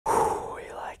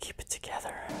keep it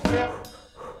together.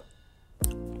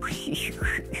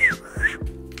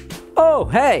 Oh,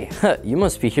 hey, you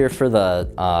must be here for the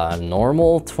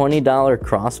normal $20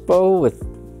 crossbow with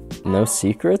no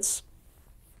secrets?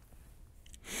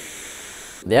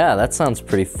 Yeah, that sounds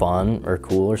pretty fun or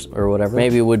cool or whatever.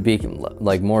 Maybe it would be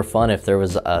like more fun if there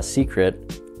was a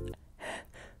secret.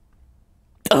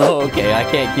 Oh, okay, I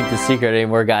can't keep the secret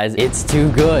anymore, guys. It's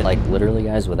too good. Like literally,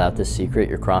 guys, without this secret,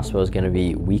 your crossbow is gonna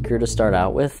be weaker to start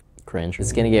out with. Cringe.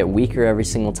 It's gonna get weaker every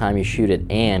single time you shoot it,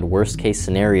 and worst case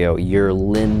scenario, your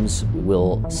limbs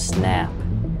will snap.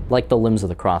 Like the limbs of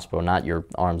the crossbow, not your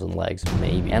arms and legs,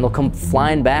 maybe. And they'll come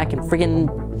flying back and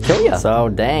friggin' kill you. So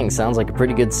dang, sounds like a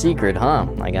pretty good secret, huh?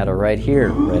 I got it right here,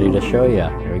 ready to show you.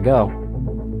 Here we go.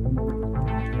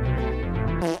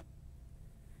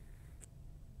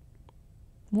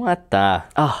 What the?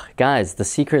 Oh, guys, the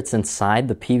secret's inside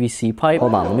the PVC pipe.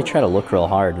 Hold on, let me try to look real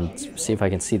hard and see if I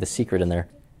can see the secret in there.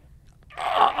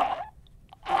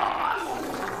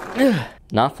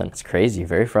 Nothing. It's crazy,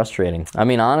 very frustrating. I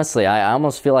mean, honestly, I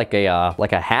almost feel like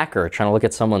a hacker trying to look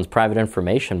at someone's private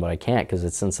information, but I can't because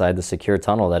it's inside the secure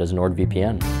tunnel that is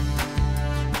NordVPN.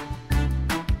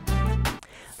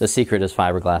 The secret is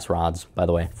fiberglass rods, by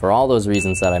the way. For all those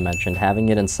reasons that I mentioned, having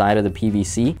it inside of the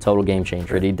PVC, total game changer.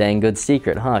 Pretty dang good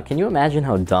secret, huh? Can you imagine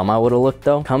how dumb I would have looked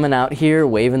though? Coming out here,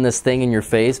 waving this thing in your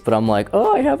face, but I'm like,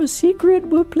 oh, I have a secret,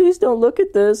 but please don't look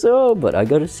at this. Oh, but I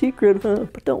got a secret, huh?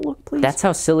 But don't look, please. That's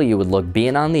how silly you would look,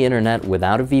 being on the internet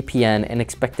without a VPN and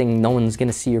expecting no one's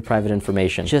gonna see your private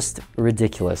information. Just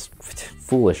ridiculous.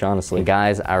 Foolish, honestly. And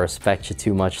guys, I respect you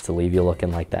too much to leave you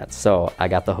looking like that. So I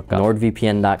got the hookup.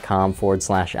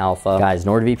 NordVPN.com/alpha. Guys,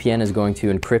 NordVPN is going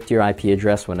to encrypt your IP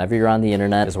address whenever you're on the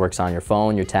internet. This works on your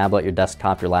phone, your tablet, your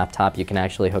desktop, your laptop. You can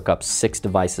actually hook up 6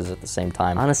 devices at the same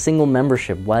time on a single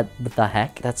membership. What the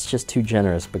heck? That's just too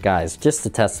generous. But guys, just a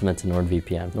testament to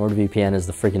NordVPN. NordVPN is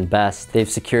the freaking best. They've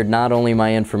secured not only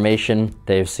my information,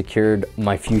 they've secured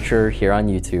my future here on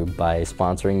YouTube by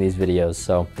sponsoring these videos.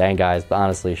 So dang guys,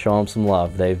 honestly, show them some love.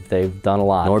 They've done a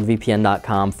lot.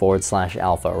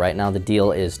 NordVPN.com/alpha. Right now the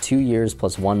deal is 2 years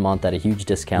plus 1 month at a huge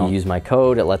discount. You use my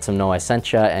code, it lets them know I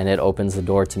sent you, and it opens the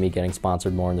door to me getting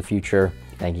sponsored more in the future.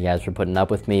 Thank you guys for putting up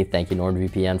with me. Thank you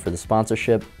NordVPN for the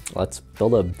sponsorship. Let's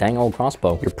build a dang old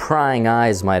crossbow. Your prying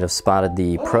eyes might have spotted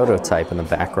the prototype in the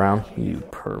background. You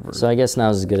pervert. So I guess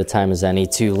now is as good a time as any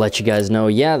to let you guys know,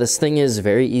 yeah, this thing is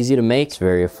very easy to make. It's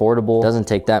very affordable. Doesn't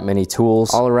take that many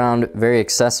tools. All around very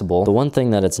accessible. The one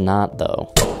thing that it's not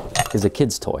though is a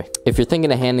kid's toy. If you're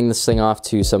thinking of handing this thing off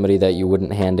to somebody that you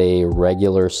wouldn't hand a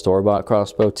regular store-bought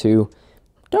crossbow to,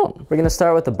 don't. We're gonna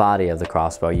start with the body of the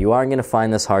crossbow. You are gonna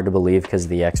find this hard to believe because of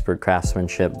the expert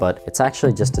craftsmanship, but it's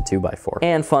actually just a 2x4.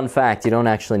 And fun fact, you don't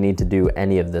actually need to do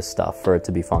any of this stuff for it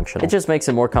to be functional. It just makes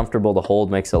it more comfortable to hold,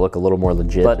 makes it look a little more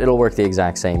legit, but it'll work the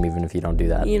exact same even if you don't do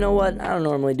that. You know what? I don't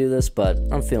normally do this, but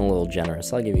I'm feeling a little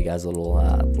generous. I'll give you guys a little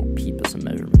peep of some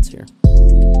measurements here.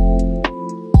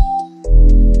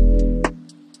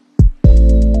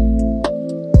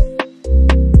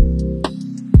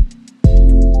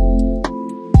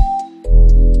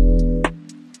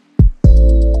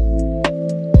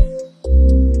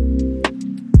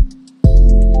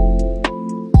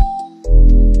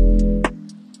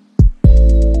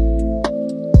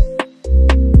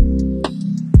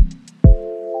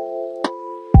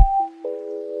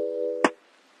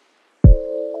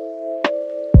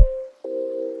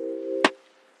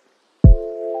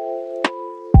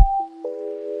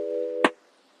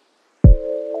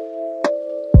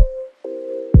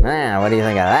 What do you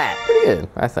think of that? Pretty good,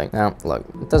 I think. Now, look,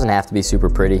 it doesn't have to be super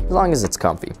pretty, as long as it's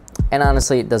comfy. And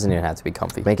honestly, it doesn't even have to be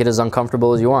comfy. Make it as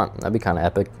uncomfortable as you want. That'd be kind of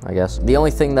epic, I guess. The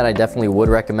only thing that I definitely would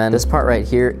recommend, this part right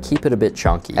here, keep it a bit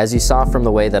chunky. As you saw from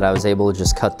the way that I was able to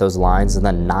just cut those lines and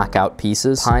then knock out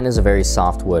pieces, pine is a very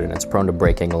soft wood and it's prone to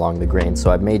breaking along the grain.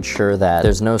 So I've made sure that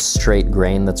there's no straight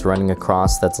grain that's running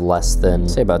across that's less than,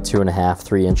 say, about 2.5,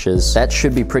 3 inches. That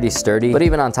should be pretty sturdy. But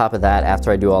even on top of that,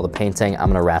 after I do all the painting, I'm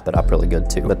gonna wrap it up really good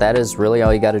too. But that is really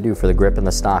all you gotta do for the grip and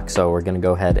the stock. So we're gonna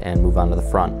go ahead and move on to the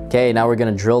front. Okay, now we're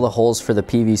gonna drill the holes for the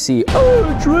PVC.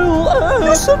 Oh, drill!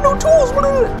 You said no tools!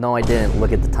 No, I didn't.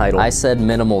 Look at the title. I said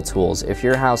minimal tools. If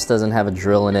your house doesn't have a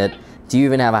drill in it, do you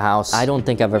even have a house? I don't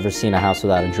think I've ever seen a house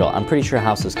without a drill. I'm pretty sure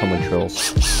houses come with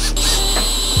drills.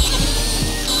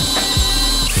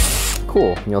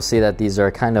 cool. You'll see that these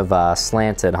are kind of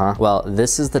slanted, huh? Well,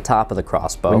 this is the top of the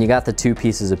crossbow. When you got the two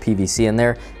pieces of PVC in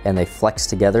there and they flex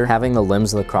together, having the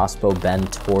limbs of the crossbow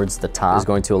bend towards the top is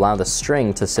going to allow the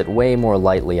string to sit way more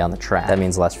lightly on the track. That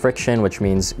means less friction, which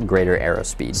means greater arrow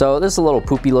speed. So this is a little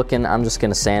poopy looking. I'm just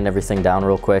gonna sand everything down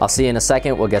real quick. I'll see you in a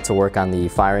second. We'll get to work on the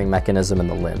firing mechanism and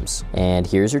the limbs. And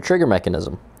here's your trigger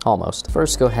mechanism, almost.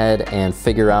 First, go ahead and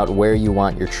figure out where you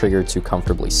want your trigger to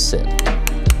comfortably sit.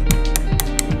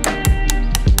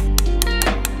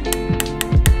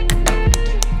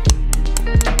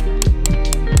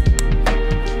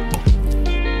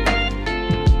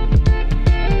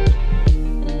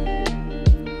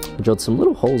 I drilled some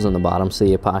little holes in the bottom so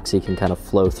the epoxy can kind of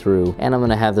flow through. And I'm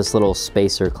gonna have this little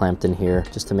spacer clamped in here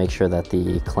just to make sure that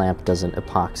the clamp doesn't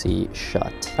epoxy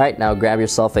shut. All right, now grab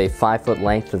yourself a 5-foot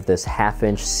length of this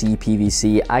 1/2-inch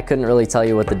CPVC. I couldn't really tell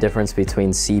you what the difference between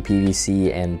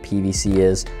CPVC and PVC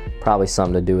is. Probably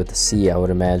something to do with the C, I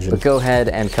would imagine. But go ahead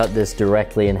and cut this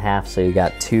directly in half so you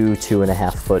got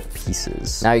 2.5-foot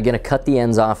pieces. Now you're gonna cut the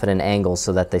ends off at an angle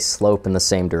so that they slope in the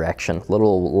same direction.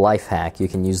 Little life hack, you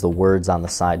can use the words on the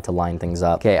side to line things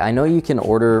up. Okay, I know you can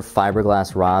order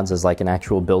fiberglass rods as like an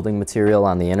actual building material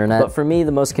on the internet, but for me,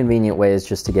 the most convenient way is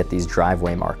just to get these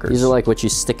driveway markers. These are like what you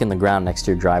stick in the ground next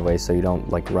to your driveway so you don't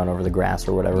like run over the grass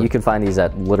or whatever. You can find these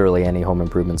at literally any home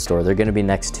improvement store. They're gonna be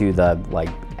next to the like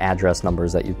address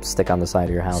numbers that you stick on the side of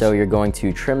your house. So you're going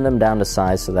to trim them down to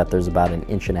size so that there's about 1.5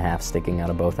 inches sticking out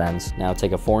of both ends. Now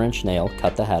take a 4-inch nail,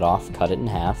 cut the head off, cut it in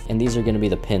half, and these are gonna be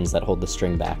the pins that hold the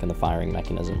string back in the firing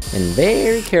mechanism. And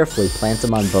very carefully plant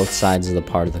them on both sides of the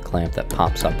part of the clamp that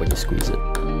pops up when you squeeze it.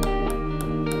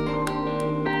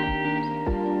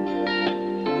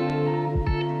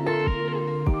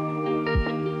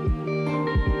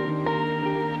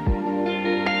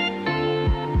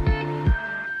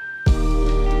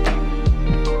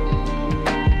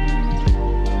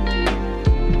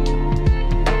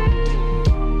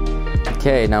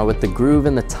 Okay, now with the groove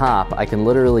in the top, I can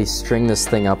literally string this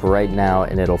thing up right now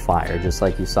and it'll fire, just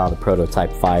like you saw the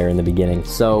prototype fire in the beginning.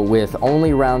 So with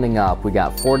only rounding up, we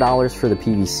got $4 for the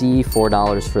PVC,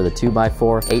 $4 for the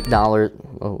 2x4,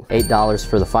 $8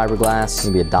 for the fiberglass,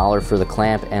 maybe $1 for the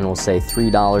clamp, and we'll say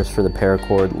 $3 for the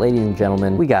paracord. Ladies and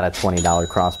gentlemen, we got a $20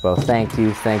 crossbow. Thank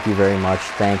you very much.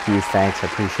 Thank you, thanks, I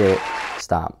appreciate it.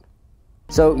 Stop.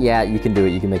 So yeah, you can do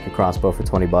it. You can make a crossbow for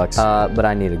 20 bucks, but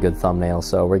I need a good thumbnail,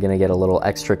 so we're gonna get a little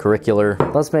extracurricular.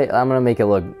 I'm gonna make it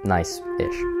look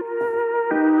nice-ish.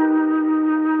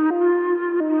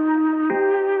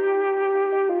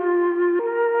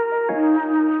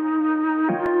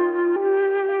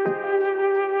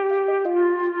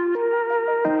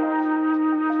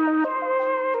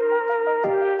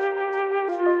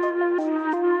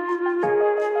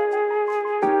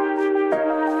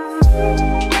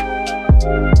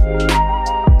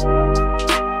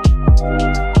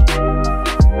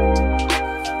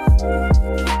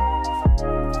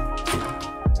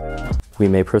 We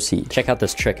may proceed. Check out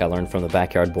this trick I learned from the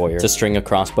Backyard Boyer. To string a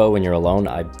crossbow when you're alone,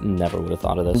 I never would have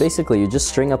thought of this. Basically, you just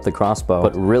string up the crossbow,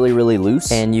 but really, really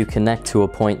loose, and you connect to a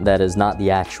point that is not the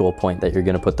actual point that you're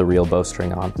gonna put the real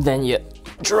bowstring on. Then you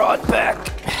draw it back.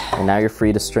 And now you're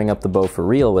free to string up the bow for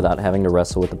real without having to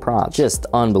wrestle with the prod. Just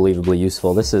unbelievably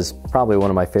useful. This is probably one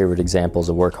of my favorite examples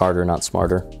of work harder, not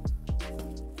smarter.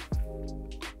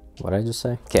 What did I just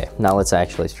say? Okay, now let's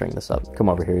actually string this up. Come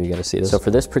over here, you gotta see this. So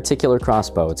for this particular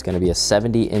crossbow, it's gonna be a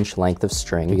 70-inch length of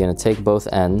string. You're gonna take both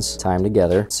ends, tie them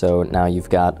together. So now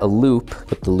you've got a loop,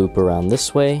 put the loop around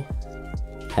this way,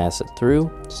 pass it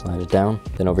through, slide it down.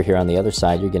 Then over here on the other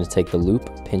side, you're gonna take the loop,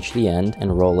 pinch the end,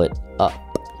 and roll it up.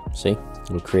 See?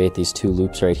 It'll create these two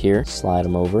loops right here, slide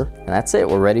them over, and that's it.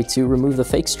 We're ready to remove the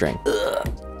fake string.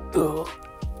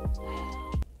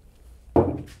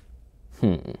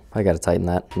 I gotta tighten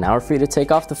that. Now we're free to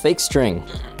take off the fake string.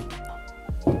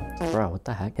 Bro, what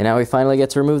the heck? And now we finally get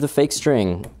to remove the fake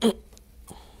string.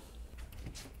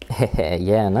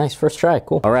 Yeah, nice, first try,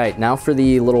 cool. All right, now for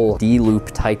the little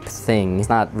D-loop type thing. It's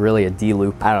not really a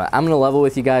D-loop. I don't know, I'm gonna level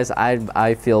with you guys.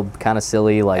 I feel kind of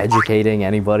silly like educating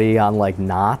anybody on like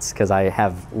knots because I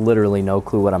have literally no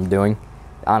clue what I'm doing.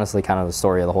 Honestly, kind of the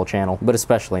story of the whole channel, but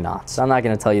especially knots. So I'm not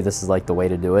gonna tell you this is like the way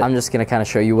to do it. I'm just gonna kind of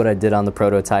show you what I did on the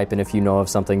prototype, and if you know of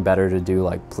something better to do,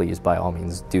 like please, by all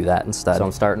means, do that instead. So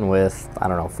I'm starting with, I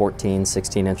don't know, 14,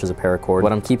 16 inches of paracord.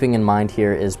 What I'm keeping in mind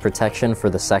here is protection for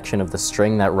the section of the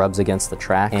string that rubs against the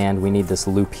track, and we need this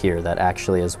loop here that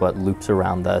actually is what loops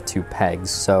around the two pegs.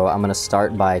 So I'm gonna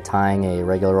start by tying a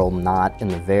regular old knot in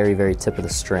the very, very tip of the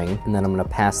string, and then I'm gonna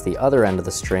pass the other end of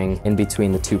the string in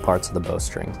between the two parts of the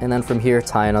bowstring. And then from here,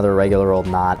 tie another regular old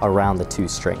knot around the 2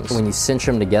 strings. When you cinch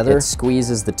them together, it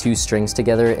squeezes the 2 strings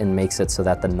together and makes it so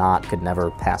that the knot could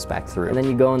never pass back through. And then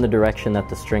you go in the direction that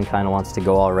the string kind of wants to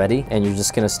go already, and you're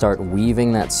just gonna start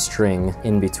weaving that string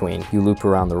in between. You loop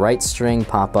around the right string,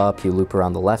 pop up, you loop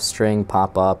around the left string,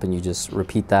 pop up, and you just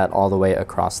repeat that all the way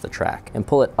across the track. And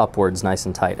pull it upwards nice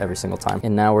and tight every single time.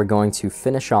 And now we're going to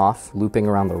finish off looping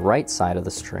around the right side of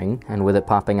the string, and with it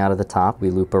popping out of the top, we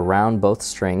loop around both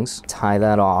strings, tie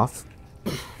that off,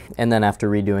 and then after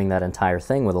redoing that entire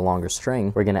thing with a longer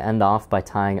string, we're gonna end off by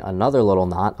tying another little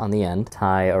knot on the end,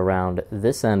 tie around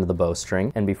this end of the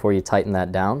bowstring, and before you tighten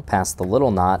that down, pass the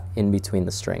little knot in between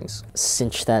the strings.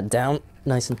 Cinch that down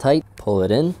nice and tight, pull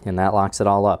it in, and that locks it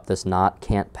all up. This knot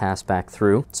can't pass back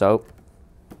through, so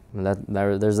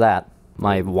there's that.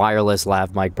 My wireless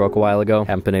lav mic broke a while ago.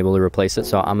 Haven't been able to replace it,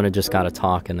 so I'm gonna just gotta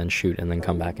talk and then shoot and then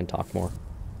come back and talk more.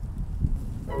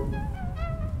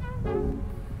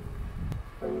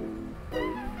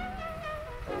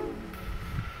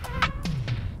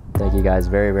 Thank you guys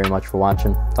very, very much for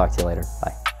watching. Talk to you later.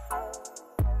 Bye.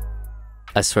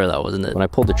 I swear that wasn't it. When I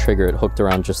pulled the trigger, it hooked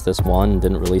around just this one and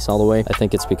didn't release all the way. I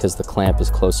think it's because the clamp is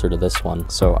closer to this one.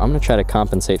 So I'm gonna try to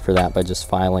compensate for that by just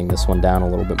filing this one down a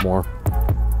little bit more.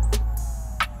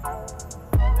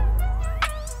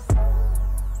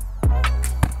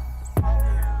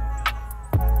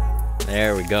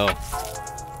 There we go.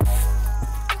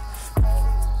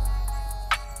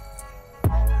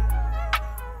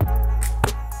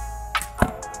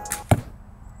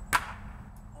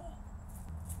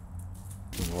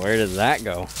 Where did that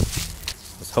go?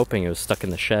 I was hoping it was stuck in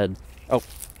the shed. Oh,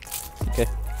 okay.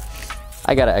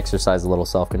 I gotta exercise a little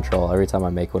self-control. Every time I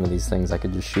make one of these things, I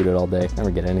could just shoot it all day. Never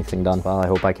get anything done. Well, I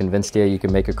hope I convinced you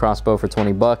can make a crossbow for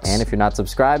 20 bucks. And if you're not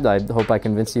subscribed, I hope I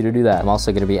convinced you to do that. I'm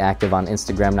also gonna be active on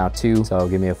Instagram now too, so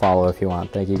give me a follow if you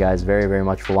want. Thank you guys very, very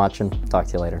much for watching. Talk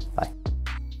to you later. Bye.